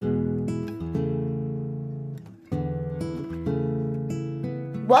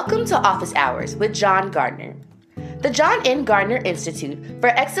Welcome to Office Hours with John Gardner. The John N. Gardner Institute for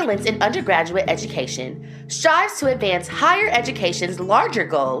Excellence in Undergraduate Education strives to advance higher education's larger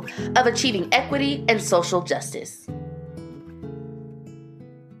goal of achieving equity and social justice.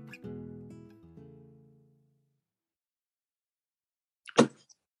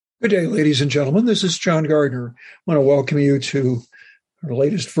 Good day, ladies and gentlemen. This is John Gardner. I want to welcome you to our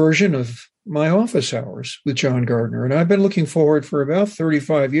latest version of my Office Hours with John Gardner. And I've been looking forward for about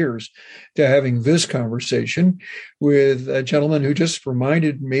 35 years to having this conversation with a gentleman who just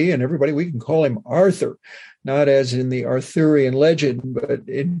reminded me and everybody, we can call him Arthur, not as in the Arthurian legend, but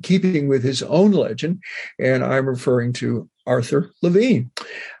in keeping with his own legend. And I'm referring to Arthur Levine.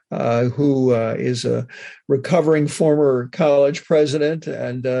 Who is a recovering former college president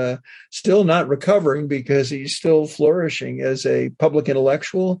and still not recovering because he's still flourishing as a public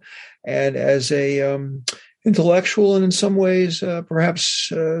intellectual and as a intellectual and in some ways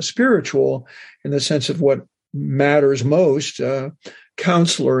perhaps spiritual in the sense of what matters most,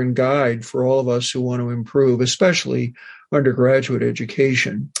 counselor and guide for all of us who want to improve, especially undergraduate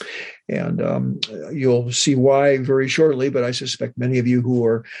education. And you'll see why very shortly, but I suspect many of you who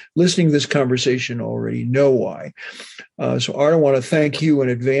are listening to this conversation already know why. So Art, I want to thank you in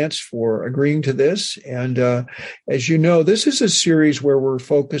advance for agreeing to this. And as you know, this is a series where we're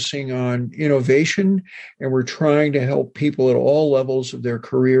focusing on innovation, and we're trying to help people at all levels of their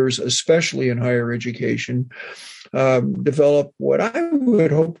careers, especially in higher education, develop what I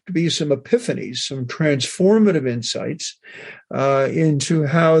would hope to be some epiphanies, some transformative insights into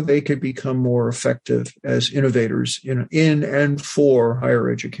how they could become more effective as innovators in and for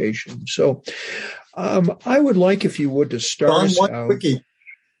higher education. So I would like, if you would, to start us out. Quickie.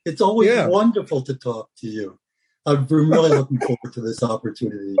 It's always wonderful to talk to you. I've been really looking forward to this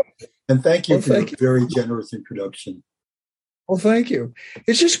opportunity. And thank you for your very generous introduction. Well, thank you.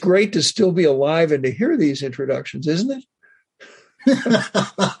 It's just great to still be alive and to hear these introductions, isn't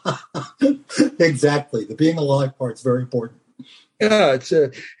it? Exactly. The being alive part's very important. Yeah, it's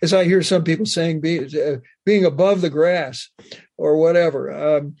as I hear some people saying, being above the grass or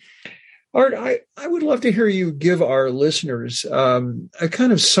whatever. Art, I would love to hear you give our listeners a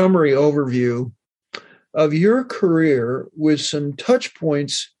kind of summary overview of your career with some touch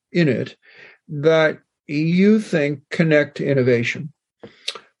points in it that you think connect to innovation.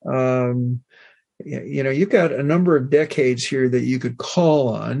 You've got a number of decades here that you could call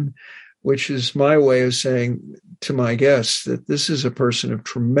on, which is my way of saying to my guests that this is a person of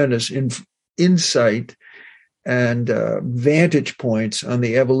tremendous insight and vantage points on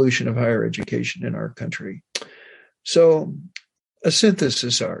the evolution of higher education in our country. So a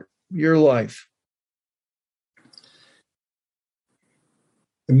synthesis, Art, your life.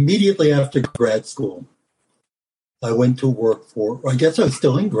 Immediately after grad school, I went to work I guess I was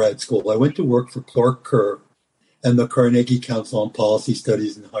still in grad school. I went to work for Clark Kerr and the Carnegie Council on Policy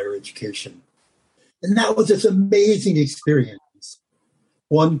Studies in Higher Education. And that was this amazing experience.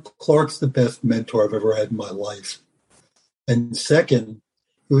 One, Clark's the best mentor I've ever had in my life. And second,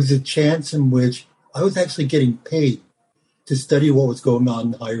 it was a chance in which I was actually getting paid to study what was going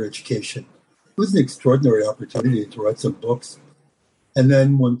on in higher education. It was an extraordinary opportunity to write some books. And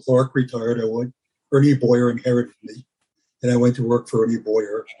then when Clark retired, Ernie Boyer inherited me, and I went to work for Ernie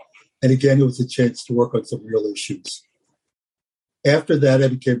Boyer. And again, it was a chance to work on some real issues. After that, I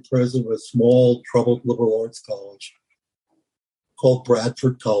became president of a small, troubled liberal arts college called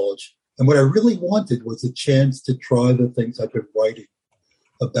Bradford College. And what I really wanted was a chance to try the things I've been writing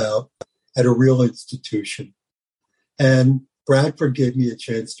about at a real institution. And Bradford gave me a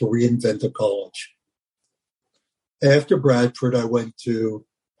chance to reinvent a college. After Bradford, I went to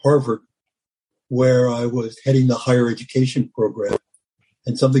Harvard, where I was heading the higher education program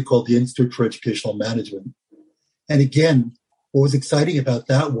and something called the Institute for Educational Management. And again, what was exciting about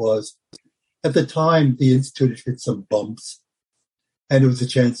that was, at the time, the Institute had hit some bumps, and it was a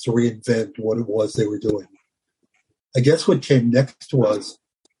chance to reinvent what it was they were doing. I guess what came next was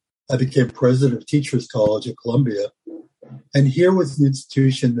I became president of Teachers College at Columbia, and here was an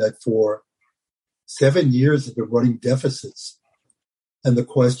institution that for 7 years had been running deficits. And the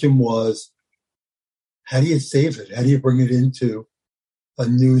question was, how do you save it? How do you bring it into a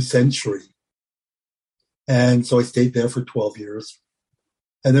new century? And so I stayed there for 12 years.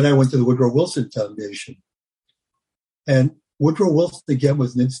 And then I went to the Woodrow Wilson Foundation. And Woodrow Wilson, again,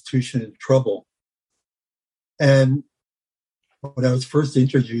 was an institution in trouble. And when I was first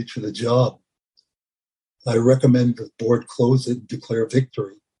interviewed for the job, I recommended the board close it and declare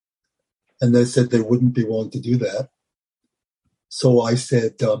victory. And they said they wouldn't be willing to do that. So I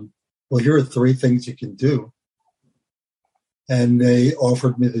said, well, here are 3 things you can do. And they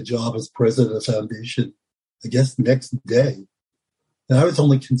offered me the job as president of the foundation, I guess, the next day. And I was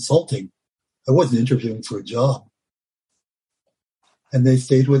only consulting. I wasn't interviewing for a job. And they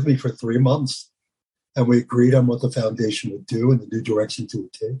stayed with me for 3 months. And we agreed on what the foundation would do and the new directions it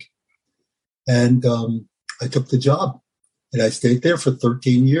would take. And I took the job. And I stayed there for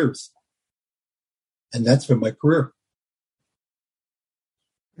 13 years. And that's been my career.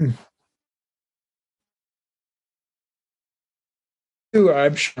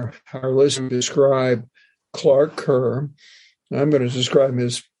 I'm sure our listeners describe Clark Kerr. I'm going to describe him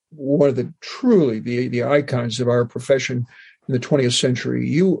as one of the icons of our profession in the 20th century.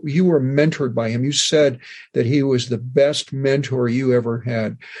 You were mentored by him. You said that he was the best mentor you ever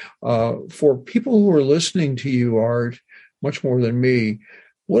had. For people who are listening to you, Art, much more than me,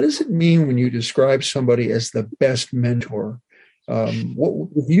 what does it mean when you describe somebody as the best mentor?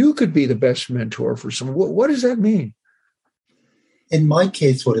 If you could be the best mentor for someone, what does that mean? In my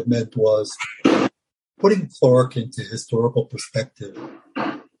case, what it meant was putting Clark into historical perspective.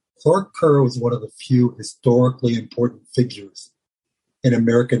 Clark Kerr was one of the few historically important figures in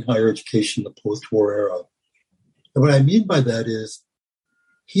American higher education in the post-war era. And what I mean by that is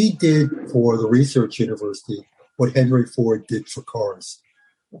he did for the research university what Henry Ford did for cars.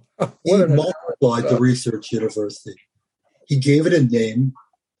 He multiplied the research university. He gave it a name,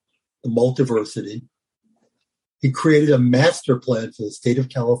 the Multiversity. He created a master plan for the state of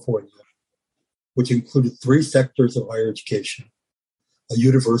California, which included 3 sectors of higher education. A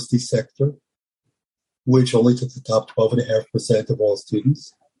university sector, which only took the top 12.5% of all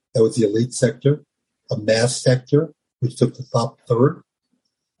students. That was the elite sector. A mass sector, which took the top third,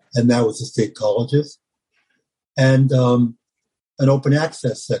 and that was the state colleges. And an open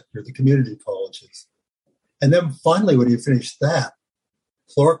access sector, the community colleges. And then finally, when he finished that,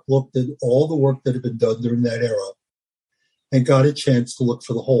 Clark looked at all the work that had been done during that era and got a chance to look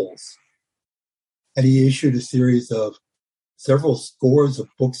for the holes. And he issued a series of several scores of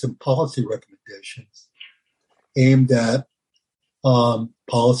books and policy recommendations aimed at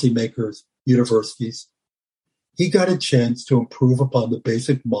policymakers, universities. He got a chance to improve upon the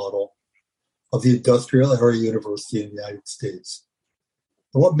basic model of the industrial area university in the United States.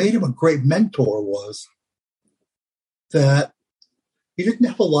 And what made him a great mentor was that he didn't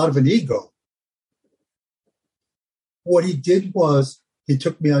have a lot of an ego. What he did was he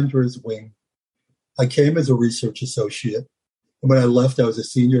took me under his wing. I came as a research associate. And when I left, I was a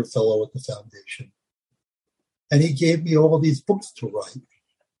senior fellow at the foundation. And he gave me all these books to write.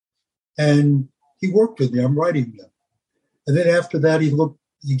 And he worked with me. I'm writing them. And then after that,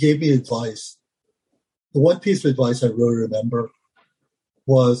 he gave me advice. The one piece of advice I really remember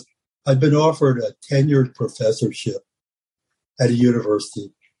was I'd been offered a tenured professorship at a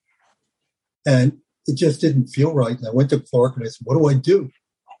university. And it just didn't feel right. And I went to Clark and I said, what do I do?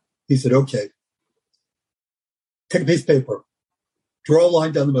 He said, okay, take a piece of paper, draw a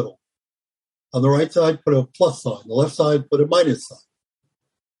line down the middle. On the right side, put a plus sign. The left side, put a minus sign.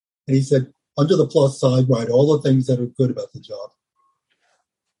 And he said, under the plus side, write all the things that are good about the job.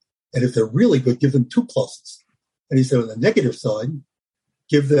 And if they're really good, give them 2 pluses. And he said, on the negative side,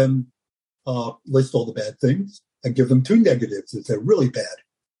 give them, list all the bad things and give them 2 negatives if they're really bad.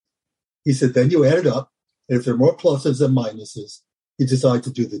 He said, then you add it up. And if there are more pluses than minuses, you decide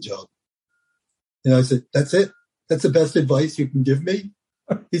to do the job. And I said, that's it? That's the best advice you can give me?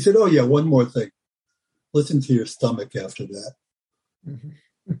 He said, oh, yeah, one more thing. Listen to your stomach after that. Mm-hmm.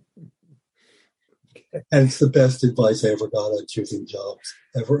 And it's the best advice I ever got on choosing jobs.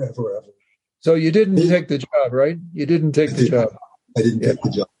 Ever, ever, ever. So you didn't take the job, right? You didn't take the job. I didn't take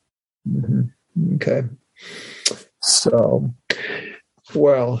the job. Mm-hmm. Okay. So,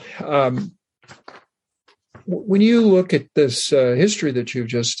 well, when you look at this history that you've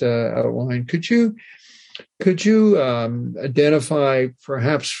just outlined, could you identify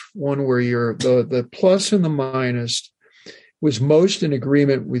perhaps one where the plus and the minus was most in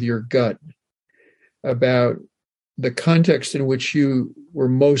agreement with your gut about the context in which you were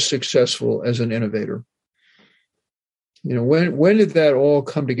most successful as an innovator? You know, when did that all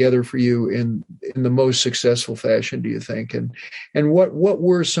come together for you in the most successful fashion, do you think? And what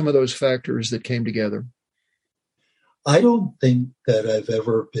were some of those factors that came together? I don't think that I've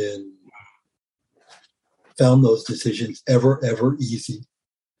ever found those decisions ever easy.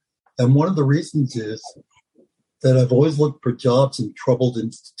 And one of the reasons is that I've always looked for jobs in troubled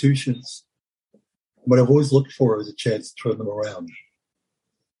institutions. What I've always looked for is a chance to turn them around.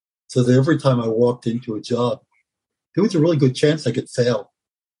 So that every time I walked into a job, there was a really good chance I could fail.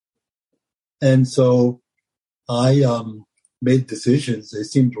 And so I made decisions. They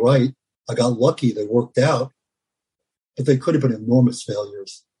seemed right. I got lucky. They worked out. but they could have been enormous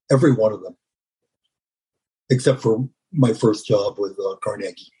failures, every one of them, except for my first job with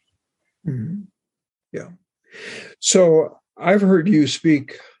Carnegie. Mm-hmm. Yeah. So I've heard you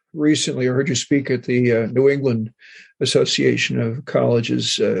speak recently, I heard you speak at the New England Association of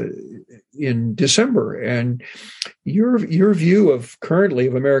Colleges in December, and your view of currently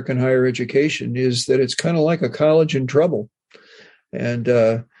of American higher education is that it's kind of like a college in trouble, and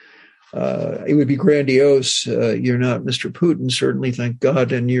it would be grandiose. You're not Mr. Putin, certainly, thank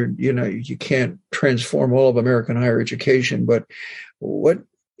God, and you can't transform all of American higher education. But what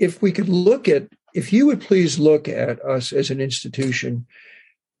if we could look at? If you would please look at us as an institution.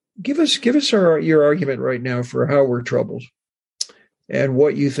 Give us your argument right now for how we're troubled and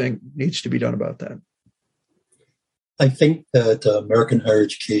what you think needs to be done about that. I think that American higher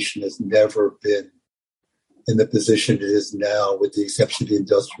education has never been in the position it is now, with the exception of the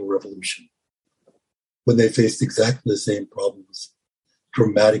Industrial Revolution, when they faced exactly the same problems: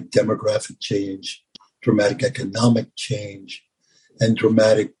 dramatic demographic change, dramatic economic change, and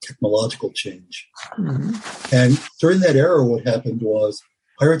dramatic technological change. Mm-hmm. And during that era, what happened was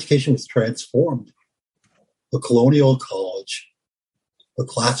higher education was transformed. The colonial college, the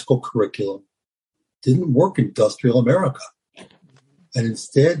classical curriculum, didn't work in industrial America. And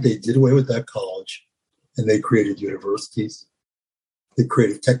instead, they did away with that college, and they created universities. They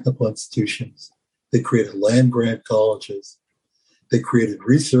created technical institutions. They created land-grant colleges. They created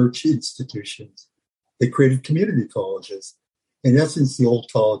research institutions. They created community colleges. In essence, the old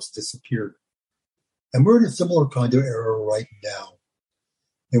college disappeared. And we're in a similar kind of era right now,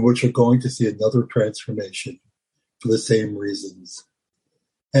 in which we're going to see another transformation for the same reasons.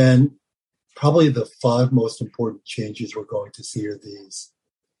 And probably the 5 most important changes we're going to see are these.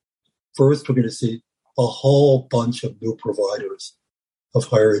 First, we're going to see a whole bunch of new providers of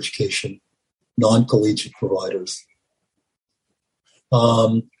higher education, non-collegiate providers.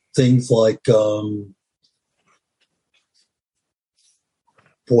 Things like,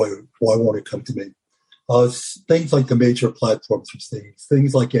 why won't it come to me? Things like the major platforms for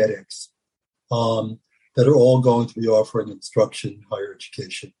things like edX, that are all going to be offering instruction in higher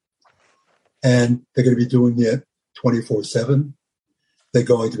education. And they're going to be doing it 24/7. They're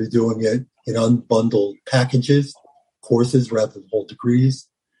going to be doing it in unbundled packages, courses rather than whole degrees.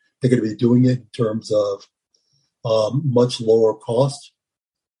 They're going to be doing it in terms of much lower cost.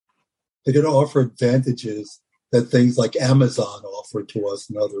 They're going to offer advantages that things like Amazon offer to us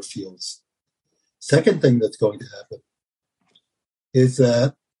in other fields. Second thing that's going to happen is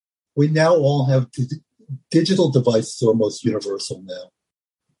that we now all have digital devices almost universal now.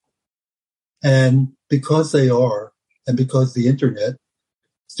 And because they are, and because the internet,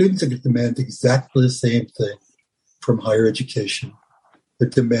 students are going to demand exactly the same thing from higher education. They're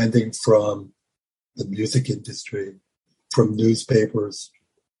demanding from the music industry, from newspapers.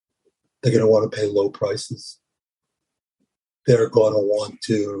 They're going to want to pay low prices. They're going to want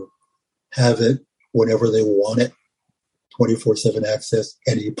to have it whenever they want it, 24/7 access,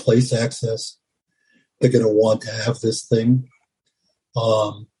 any place access. They're going to want to have this thing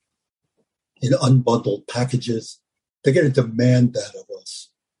in unbundled packages. They're going to demand that of us.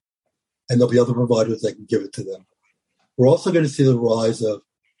 And there'll be other providers that can give it to them. We're also going to see the rise of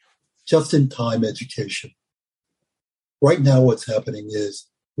just-in-time education. Right now, what's happening is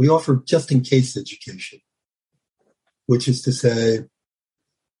we offer just-in-case education, which is to say,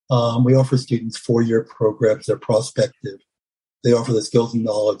 we offer students 4-year programs. They're prospective. They offer the skills and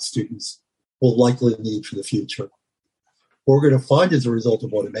knowledge students will likely need for the future. What we're going to find as a result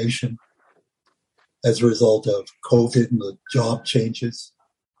of automation, as a result of COVID and the job changes,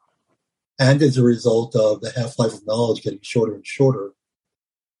 and as a result of the half-life of knowledge getting shorter and shorter,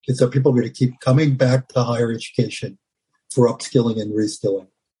 is that people are going to keep coming back to higher education for upskilling and reskilling.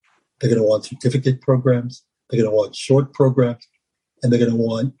 They're going to want certificate programs. They're going to want short programs. And they're going to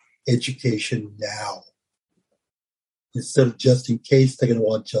want education now. Instead of just in case, they're going to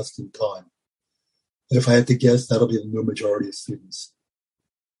want just in time. And if I had to guess, that'll be the new majority of students.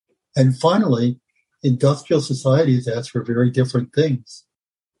 And finally, industrial societies ask for very different things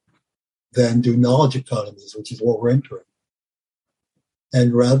than do knowledge economies, which is what we're entering.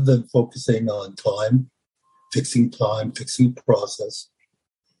 And rather than focusing on time, fixing process,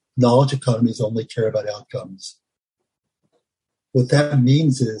 knowledge economies only care about outcomes. What that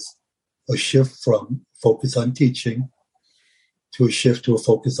means is a shift from focus on teaching to a shift to a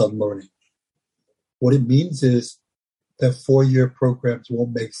focus on learning. What it means is that 4-year programs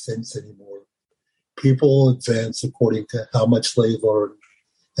won't make sense anymore. People will advance according to how much they learn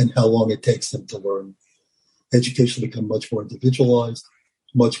and how long it takes them to learn. Education will become much more individualized,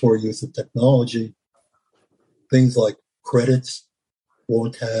 much more use of technology. Things like credits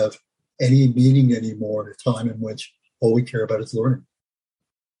won't have any meaning anymore at a time in which all we care about is learning.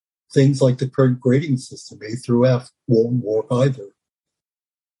 Things like the current grading system, A through F, won't work either,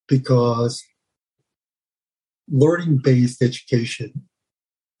 because learning-based education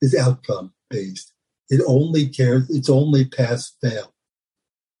is outcome-based. It's only pass-fail.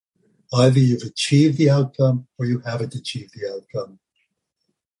 Either you've achieved the outcome or you haven't achieved the outcome.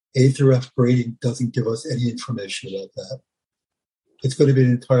 A through F grading doesn't give us any information about that. It's going to be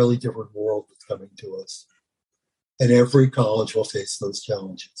an entirely different world that's coming to us. And every college will face those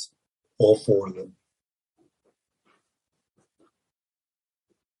challenges, all four of them.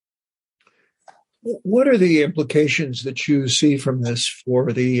 What are the implications that you see from this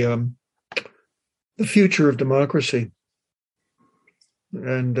for the future of democracy?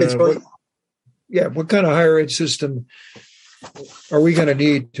 And what kind of higher ed system are we going to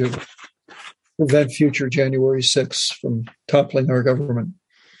need to prevent future January 6th from toppling our government?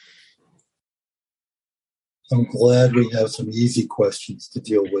 I'm glad we have some easy questions to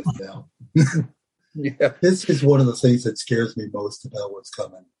deal with now. Yeah. This is one of the things that scares me most about what's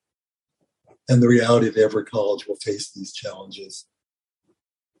coming. And the reality that every college will face these challenges.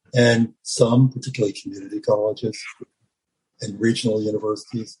 And some, particularly community colleges and regional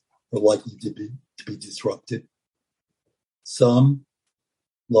universities, are likely to be disrupted. Some,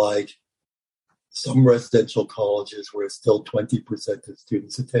 like some residential colleges where still 20% of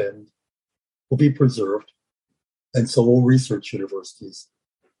students attend, will be preserved. And so will research universities.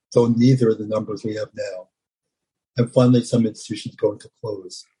 So neither are the numbers we have now. And finally, some institutions going to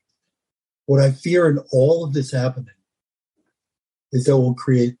close. What I fear in all of this happening is that we'll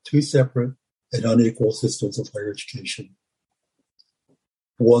create two separate and unequal systems of higher education.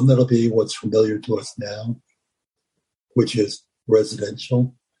 One that'll be what's familiar to us now, which is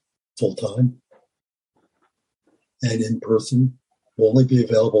residential, full-time, and in-person, will only be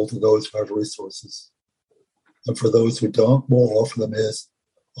available to those who have resources. And for those who don't, we'll offer them as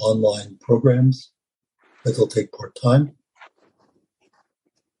online programs that they'll take part-time.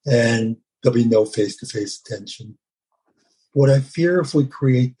 And there'll be no face-to-face attention. What I fear if we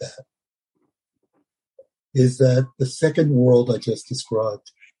create that is that the second world I just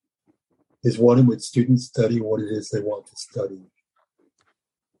described is one in which students study what it is they want to study.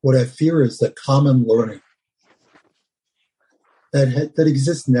 What I fear is that common learning that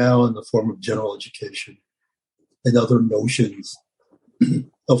exists now in the form of general education and other notions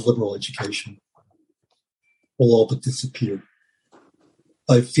of liberal education will all but disappear.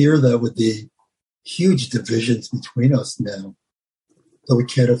 I fear that with the huge divisions between us now, that we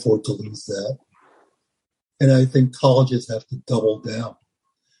can't afford to lose that. And I think colleges have to double down,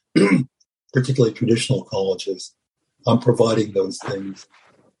 particularly traditional colleges, on providing those things.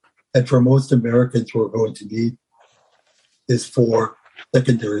 And for most Americans, what we're going to need is for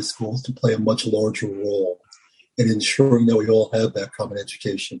secondary schools to play a much larger role in ensuring that we all have that common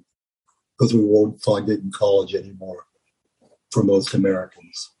education, because we won't find it in college anymore for most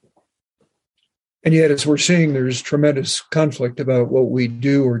Americans. And yet, as we're seeing, there's tremendous conflict about what we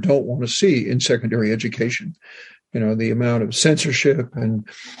do or don't want to see in secondary education. You know, the amount of censorship and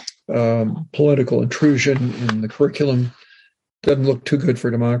political intrusion in the curriculum doesn't look too good for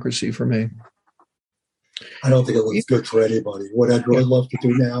democracy for me. I don't think it looks good for anybody. What I'd really love to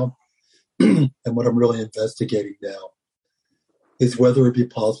do now, and what I'm really investigating now, is whether it be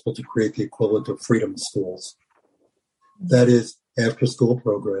possible to create the equivalent of freedom schools. That is, after-school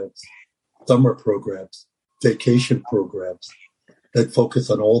programs, summer programs, vacation programs that focus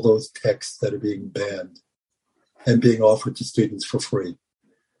on all those texts that are being banned and being offered to students for free.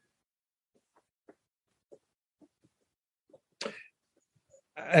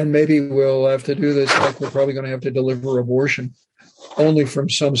 And maybe we'll have to do this like we're probably going to have to deliver abortion only from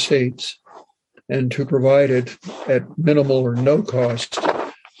some states and to provide it at minimal or no cost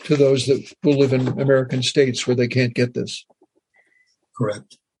to those who live in American states where they can't get this.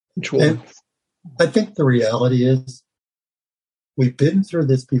 Correct. And I think the reality is we've been through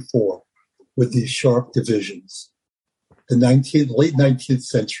this before with these sharp divisions. The late 19th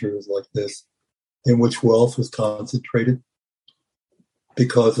century was like this, in which wealth was concentrated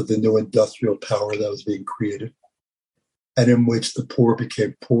because of the new industrial power that was being created, and in which the poor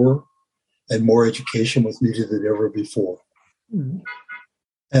became poorer and more education was needed than ever before. Mm-hmm.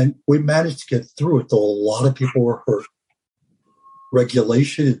 And we managed to get through it, though a lot of people were hurt.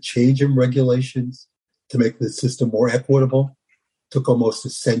 Regulation and change in regulations to make the system more equitable took almost a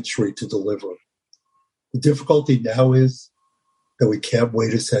century to deliver. The difficulty now is that we can't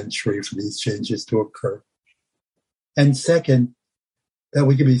wait a century for these changes to occur. And second, that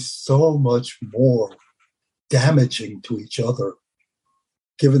we can be so much more damaging to each other,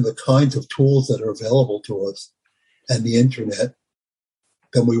 given the kinds of tools that are available to us and the internet,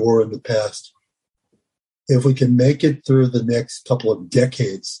 than we were in the past. If we can make it through the next couple of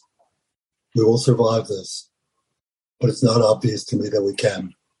decades, we will survive this. But it's not obvious to me that we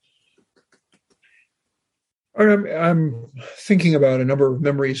can. I'm thinking about a number of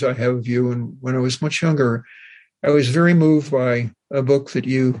memories I have of you. And when I was much younger, I was very moved by a book that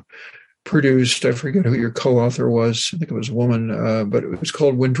you produced. I forget who your co-author was. I think it was a woman, but it was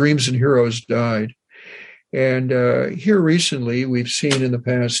called When Dreams and Heroes Died. And here recently, we've seen in the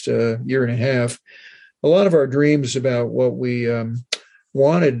past year and a half, a lot of our dreams about what we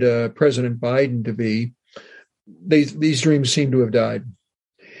wanted President Biden to be, these dreams seem to have died.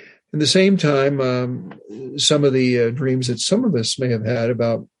 At the same time, some of the dreams that some of us may have had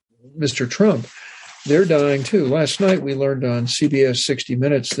about Mr. Trump, they're dying too. Last night, we learned on CBS 60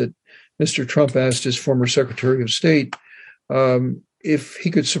 Minutes that Mr. Trump asked his former Secretary of State if he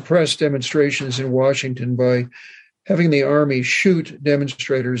could suppress demonstrations in Washington by having the army shoot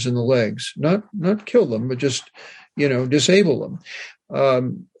demonstrators in the legs, not kill them, but just, disable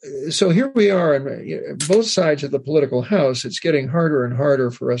them. So here we are on both sides of the political house. It's getting harder and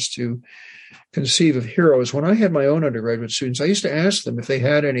harder for us to conceive of heroes. When I had my own undergraduate students, I used to ask them if they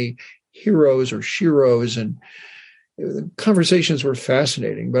had any heroes or sheroes, and the conversations were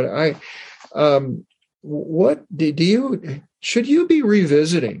fascinating. But should you be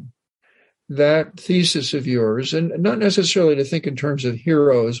revisiting that thesis of yours, and not necessarily to think in terms of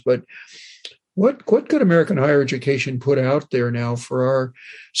heroes, but what could American higher education put out there now for our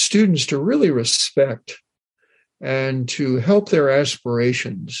students to really respect and to help their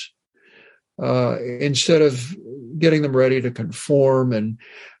aspirations instead of getting them ready to conform and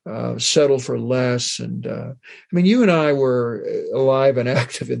settle for less? And you and I were alive and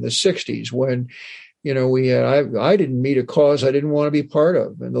active in the 60s when, I didn't meet a cause I didn't want to be part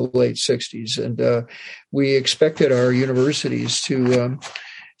of in the late 60s. And we expected our universities to,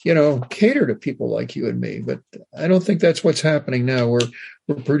 cater to people like you and me. But I don't think that's what's happening now. We're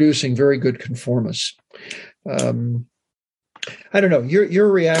producing very good conformists. I don't know,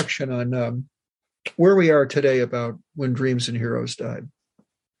 your reaction on where we are today about When Dreams and Heroes Died.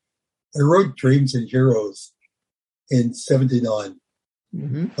 I wrote Dreams and Heroes in 79.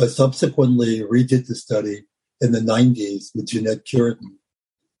 Mm-hmm. I subsequently redid the study in the 90s with Jeanette Curitin.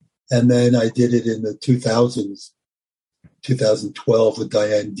 And then I did it in the 2000s, 2012 with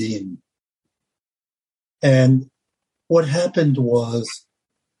Diane Dean. And what happened was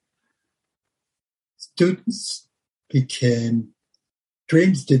dreams did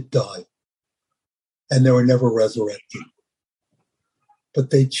die, and they were never resurrected. But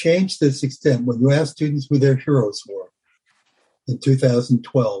they changed to this extent. When you ask students who their heroes were in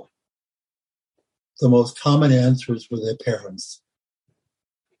 2012, the most common answers were their parents.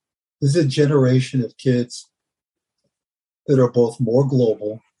 This is a generation of kids that are both more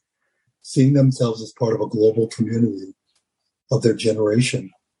global, seeing themselves as part of a global community of their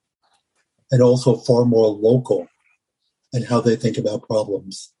generation, and also far more local in how they think about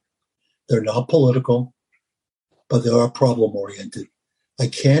problems. They're not political, but they are problem-oriented. I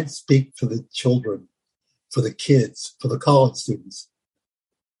can't speak for the children, for the kids, for the college students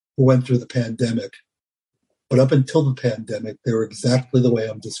who went through the pandemic. But up until the pandemic, they were exactly the way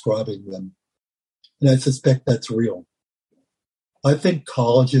I'm describing them. And I suspect that's real. I think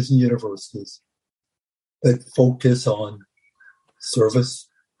colleges and universities that focus on service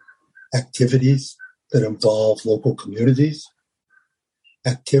activities that involve local communities,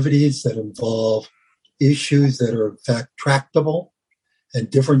 activities that involve issues that are in fact tractable, and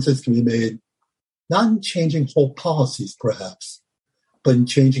differences can be made not in changing whole policies, perhaps, but in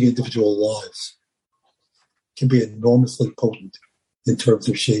changing individual lives, can be enormously potent in terms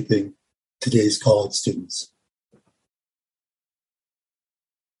of shaping today's college students.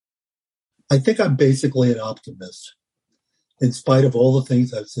 I think I'm basically an optimist, in spite of all the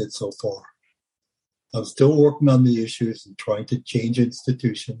things I've said so far. I'm still working on the issues and trying to change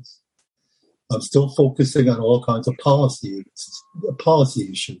institutions. I'm still focusing on all kinds of policy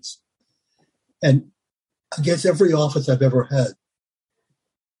issues. And I guess every office I've ever had,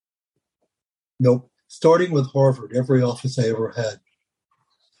 starting with Harvard, every office I ever had,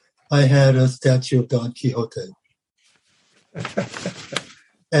 I had a statue of Don Quixote.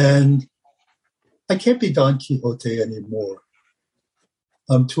 And I can't be Don Quixote anymore.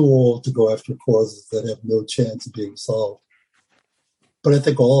 I'm too old to go after causes that have no chance of being solved. But I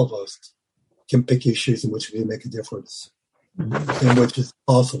think all of us can pick issues in which we can make a difference, in which it's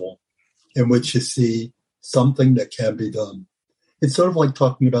possible, in which you see something that can be done. It's sort of like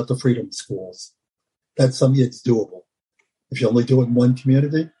talking about the freedom schools. that's something that's doable. If you only do it in one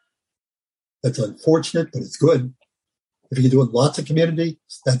community, that's unfortunate, but it's good. If you can do it in lots of communities,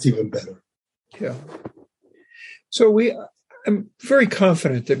 that's even better. Yeah. So I'm very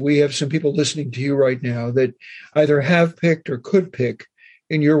confident that we have some people listening to you right now that either have picked or could pick,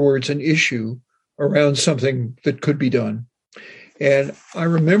 in your words, an issue around something that could be done. And I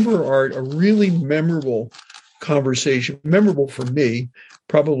remember, Art, a really memorable conversation, memorable for me,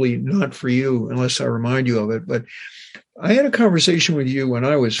 probably not for you unless I remind you of it, but I had a conversation with you when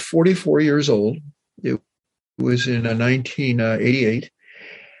I was 44 years old. It was in 1988.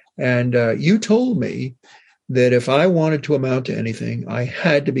 And you told me that if I wanted to amount to anything, I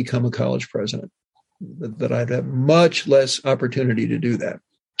had to become a college president, that I'd have much less opportunity to do that.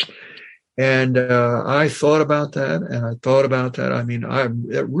 And I thought about that, and I thought about that. I mean,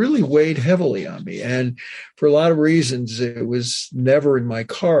 it really weighed heavily on me. And for a lot of reasons, it was never in my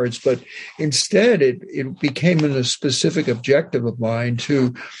cards. But instead, it became a specific objective of mine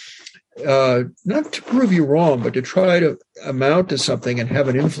to not to prove you wrong, but to try to amount to something and have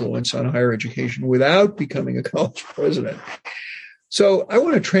an influence on higher education without becoming a college president. So I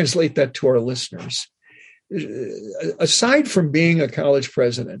want to translate that to our listeners. Aside from being a college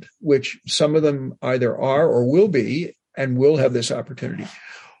president, which some of them either are or will be and will have this opportunity,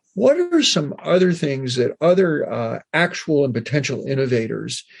 what are some other things that other actual and potential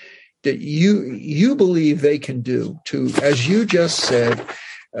innovators that you believe they can do to, as you just said,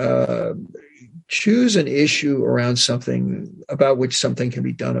 choose an issue around something about which something can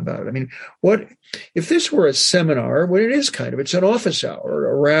be done about it? I mean, what if this were a seminar? Well, it is kind of, it's an office hour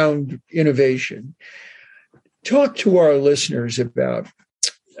around innovation. Talk to our listeners about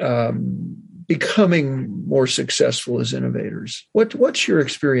becoming more successful as innovators. What's your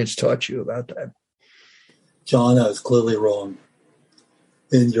experience taught you about that? John, I was clearly wrong.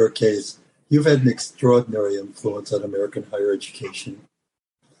 In your case, you've had an extraordinary influence on American higher education.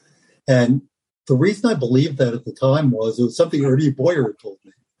 And the reason I believed that at the time was it was something Ernie Boyer had told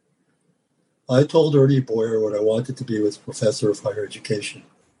me. I told Ernie Boyer what I wanted to be was professor of higher education.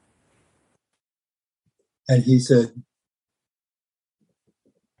 And he said,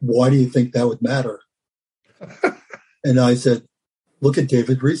 why do you think that would matter? And I said, look at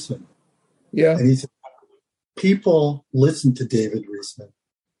David Reisman. Yeah. And he said, people listen to David Reisman,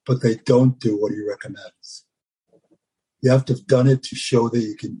 but they don't do what he recommends. You have to have done it to show that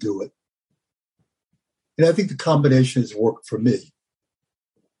you can do it. And I think the combination has worked for me.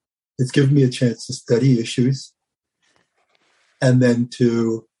 It's given me a chance to study issues and then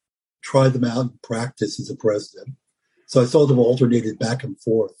to try them out in practice as a president. So I sort of alternated back and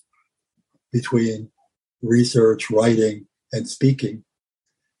forth between research, writing, and speaking,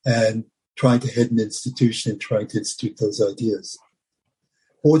 and trying to head an institution and trying to institute those ideas.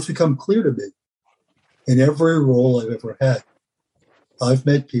 Well, it's become clear to me, in every role I've ever had, I've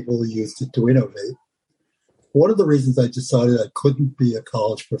met people who used it to innovate. One of the reasons I decided I couldn't be a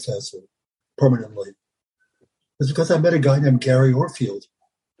college professor permanently is because I met a guy named Gary Orfield.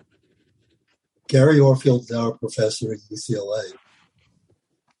 Gary Orfield is now a professor at UCLA.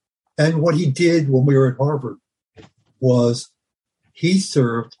 And what he did when we were at Harvard was he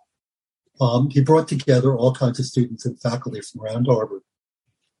brought together all kinds of students and faculty from around Harvard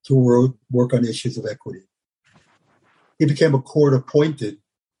to work on issues of equity. He became a court-appointed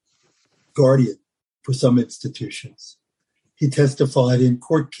guardian for some institutions. He testified in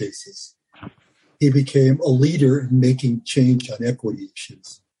court cases. He became a leader in making change on equity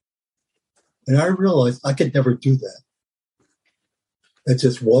issues. And I realized I could never do that. It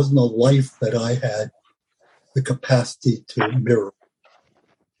just wasn't a life that I had the capacity to mirror.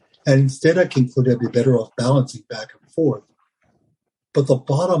 And instead, I concluded I'd be better off balancing back and forth. But the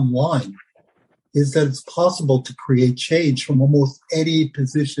bottom line is that it's possible to create change from almost any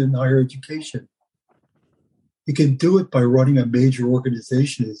position in higher education. You can do it by running a major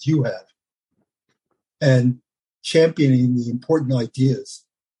organization as you have and championing the important ideas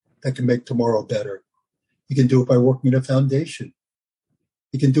that can make tomorrow better. You can do it by working in a foundation.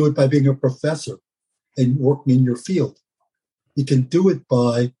 You can do it by being a professor and working in your field. You can do it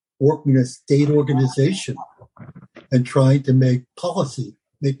by working in a state organization and trying to make policy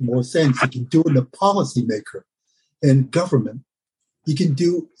make more sense. You can do it in a policymaker and government. You can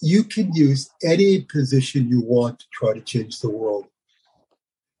use any position you want to try to change the world.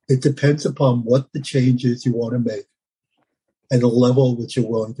 It depends upon what the change is you want to make and the level at which you're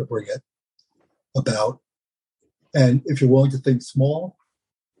willing to bring it about. And if you're willing to think small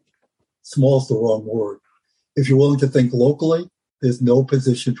is the wrong word. If you're willing to think locally, there's no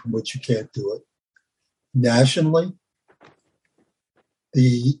position from which you can't do it. Nationally,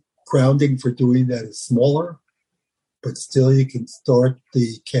 the grounding for doing that is smaller, but still you can start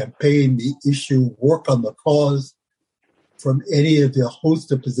the campaign, the issue, work on the cause from any of the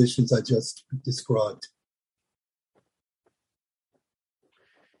host of positions I just described.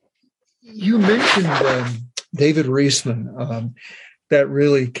 You mentioned David Reisman. That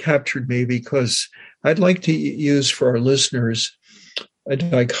really captured me because I'd like to use for our listeners a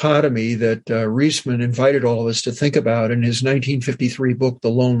dichotomy that Reisman invited all of us to think about in his 1953 book, The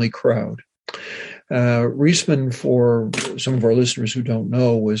Lonely Crowd. Reisman, for some of our listeners who don't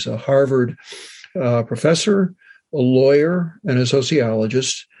know, was a Harvard professor, a lawyer, and a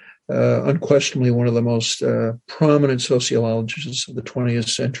sociologist, unquestionably one of the most prominent sociologists of the 20th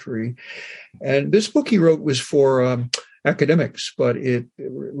century. And this book he wrote was for academics, but it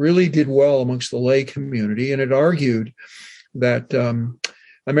really did well amongst the lay community, and it argued that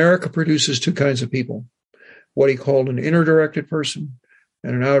America produces two kinds of people, what he called an inner-directed person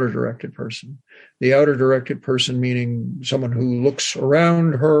and an outer-directed person. The outer-directed person meaning someone who looks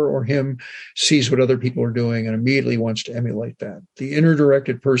around her or him, sees what other people are doing, and immediately wants to emulate that. The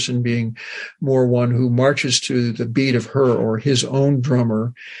inner-directed person being more one who marches to the beat of her or his own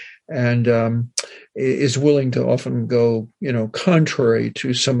drummer and is willing to often go, contrary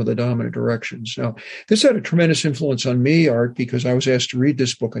to some of the dominant directions. Now, this had a tremendous influence on me, Art, because I was asked to read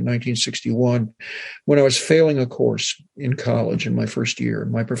this book in 1961 when I was failing a course in college in my first year.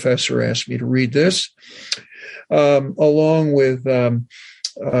 My professor asked me to read this along with well,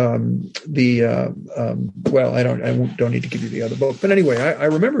 I don't need to give you the other book, but anyway, I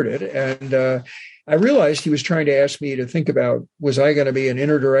remembered it, and I realized he was trying to ask me to think about, was I going to be an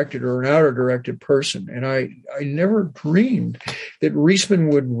inner-directed or an outer-directed person? And I never dreamed that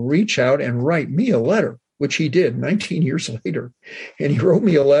Reisman would reach out and write me a letter, which he did 19 years later. And he wrote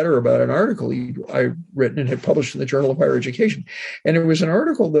me a letter about an article I'd written and had published in the Journal of Higher Education. And it was an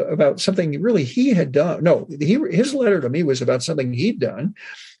article about something really he had done. No, his letter to me was about something he'd done.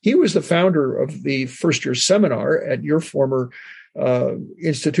 He was the founder of the first-year seminar at your former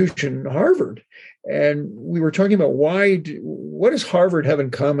institution, Harvard. And we were talking about what does Harvard have in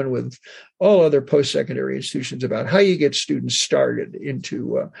common with all other post-secondary institutions about how you get students started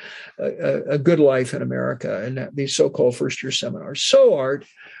into a good life in America and these so-called first-year seminars. So, Art,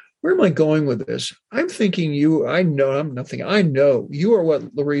 where am I going with this? I'm thinking I know you are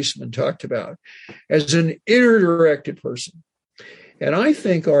what Reisman talked about as an inner-directed person. And I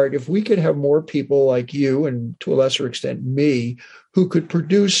think, Art, if we could have more people like you, and to a lesser extent me, who could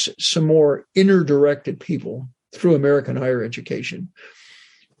produce some more inner-directed people through American higher education,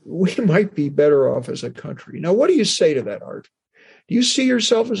 we might be better off as a country. Now, what do you say to that, Art? Do you see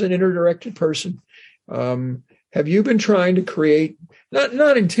yourself as an inner-directed person? Have you been trying to create,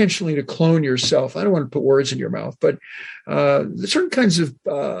 not intentionally to clone yourself, I don't want to put words in your mouth, but certain kinds of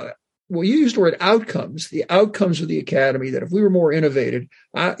well, you used the word outcomes, the outcomes of the academy, that if we were more innovative,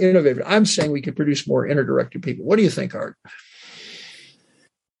 I'm saying we could produce more inner-directed people. What do you think, Art?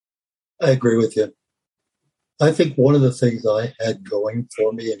 I agree with you. I think one of the things I had going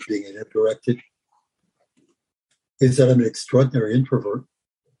for me in being inner-directed is that I'm an extraordinary introvert,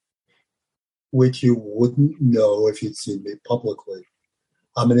 which you wouldn't know if you'd seen me publicly.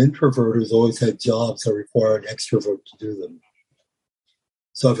 I'm an introvert who's always had jobs that require an extrovert to do them.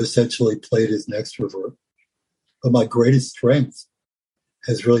 So I've essentially played as an extrovert. But my greatest strength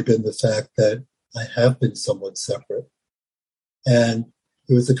has really been the fact that I have been somewhat separate. And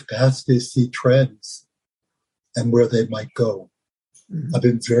it was the capacity to see trends and where they might go. Mm-hmm. I've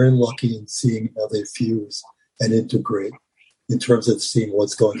been very lucky in seeing how they fuse and integrate in terms of seeing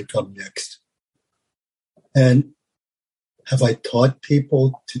what's going to come next. And have I taught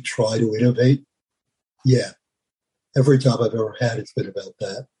people to try to innovate? Yeah. Every job I've ever had has been about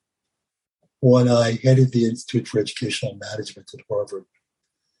that. When I headed the Institute for Educational Management at Harvard,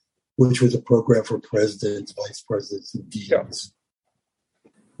 which was a program for presidents, vice presidents, and deans,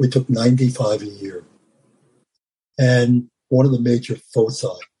 we took 95 a year. And one of the major foci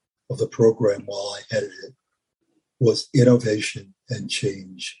of the program while I headed it was innovation and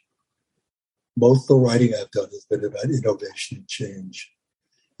change. Most of the writing I've done has been about innovation and change.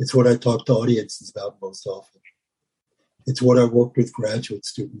 It's what I talk to audiences about most often. It's what I worked with graduate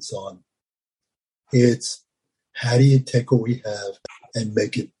students on. It's how do you take what we have and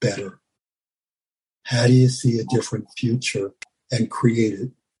make it better? How do you see a different future and create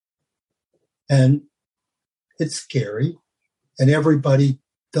it? And it's scary, and everybody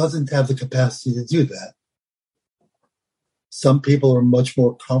doesn't have the capacity to do that. Some people are much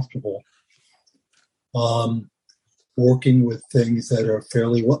more comfortable working with things that are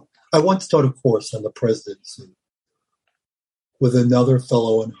fairly well. I once taught a course on the presidency. with another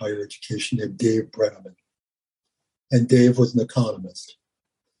fellow in higher education named Dave Brenneman. And Dave was an economist.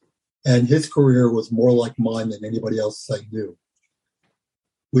 And his career was more like mine than anybody else I knew.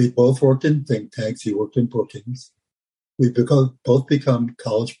 We both worked in think tanks. He worked in Brookings. We both become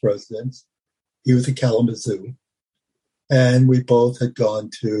college presidents. He was at Kalamazoo. And we both had gone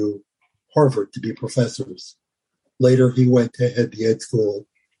to Harvard to be professors. Later, he went to head the ed school,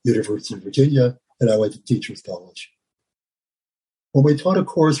 University of Virginia, and I went to Teachers College. When we taught a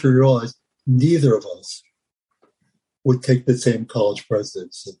course, we realized neither of us would take the same college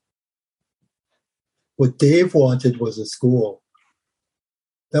presidency. What Dave wanted was a school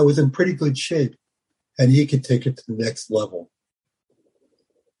that was in pretty good shape, and he could take it to the next level.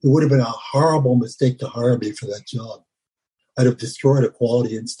 It would have been a horrible mistake to hire me for that job. I'd have destroyed a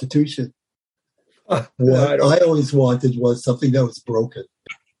quality institution. What I always wanted was something that was broken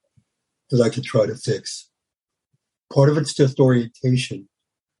that I could try to fix. Part of it's just orientation.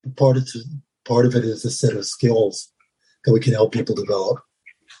 Part of it is a set of skills that we can help people develop.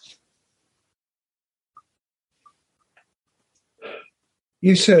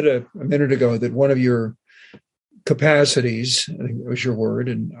 You said a minute ago that one of your capacities, I think that was your word,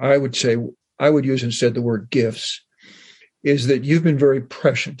 and I would use instead the word gifts, is that you've been very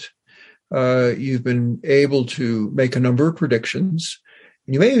prescient. You've been able to make a number of predictions.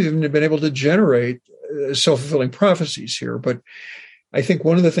 You may have even been able to generate self-fulfilling prophecies here. But I think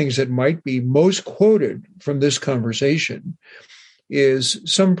one of the things that might be most quoted from this conversation is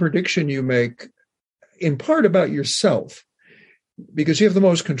some prediction you make in part about yourself, because you have the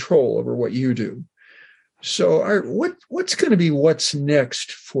most control over what you do. So what's going to be what's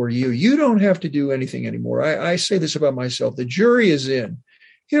next for you? You don't have to do anything anymore. I say this about myself. The jury is in.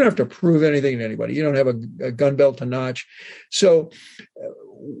 You don't have to prove anything to anybody. You don't have a gun belt to notch. So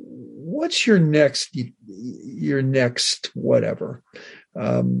what's your next whatever?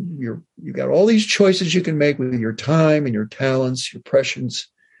 You've got all these choices you can make with your time and your talents, your prescience.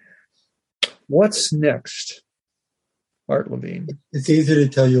 What's next, Art Levine? It's easy to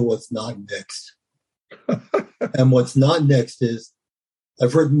tell you what's not next. And what's not next is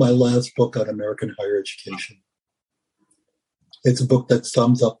I've written my last book on American higher education. It's a book that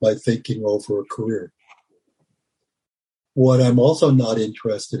sums up my thinking over a career. What I'm also not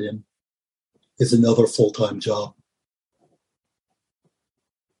interested in is another full-time job.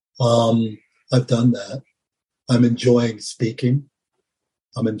 I've done that. I'm enjoying speaking.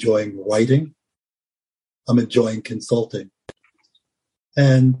 I'm enjoying writing. I'm enjoying consulting.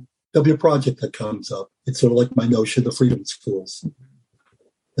 And there'll be a project that comes up. It's sort of like my notion of freedom schools,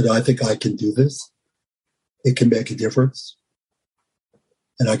 that I think I can do this. It can make a difference.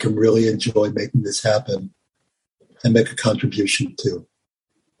 And I can really enjoy making this happen and make a contribution too.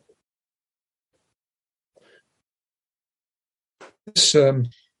 This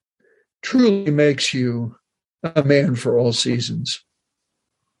truly makes you a man for all seasons.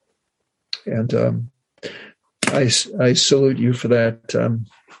 And I salute you for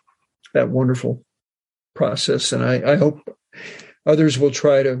that wonderful process. And I hope others will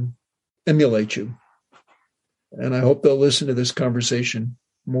try to emulate you. And I hope they'll listen to this conversation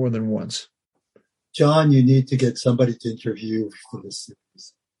more than once. John, you need to get somebody to interview for this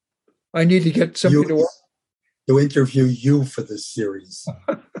series. I need to get somebody to interview you for this series.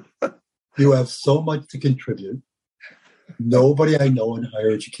 You have so much to contribute. Nobody I know in higher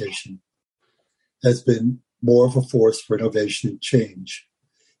education has been more of a force for innovation and change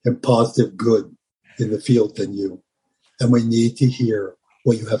and positive good in the field than you. And we need to hear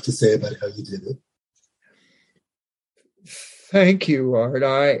what you have to say about how you did it. Thank you, Art.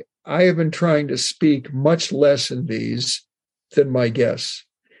 I have been trying to speak much less in these than my guests.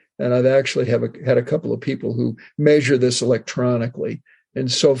 And I've actually had a couple of people who measure this electronically. And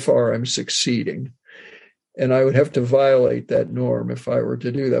so far, I'm succeeding. And I would have to violate that norm if I were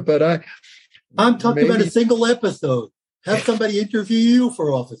to do that. But I'm talking about a single episode. Have somebody interview you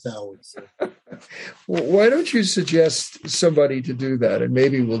for office hours. Why don't you suggest somebody to do that? And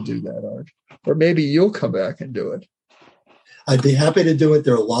maybe we'll do that, Art. Or maybe you'll come back and do it. I'd be happy to do it.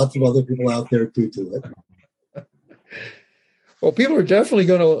 There are lots of other people out there who do it. Well, people are definitely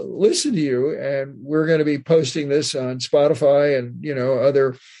going to listen to you, and we're going to be posting this on Spotify and,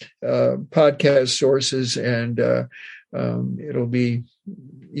 other podcast sources, and it'll be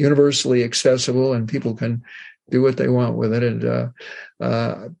universally accessible, and people can do what they want with it. And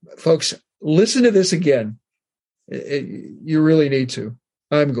folks, listen to this again. You really need to.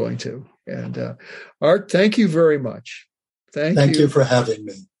 I'm going to. And Art, thank you very much. Thank you for having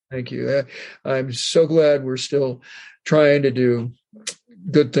me. Thank you. I'm so glad we're still trying to do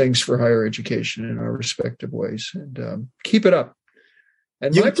good things for higher education in our respective ways. And keep it up.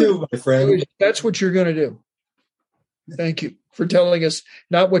 And you too, my friend. That's what you're going to do. Thank you for telling us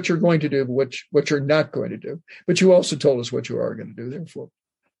not what you're going to do, but what you're not going to do. But you also told us what you are going to do, therefore.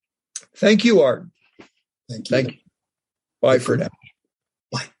 Thank you, Art. Thank you. Bye for now.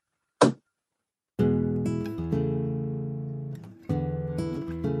 Bye.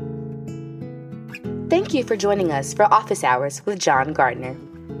 Thank you for joining us for Office Hours with John Gardner.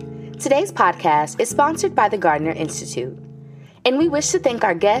 Today's podcast is sponsored by the Gardner Institute, and we wish to thank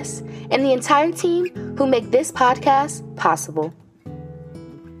our guests and the entire team who make this podcast possible.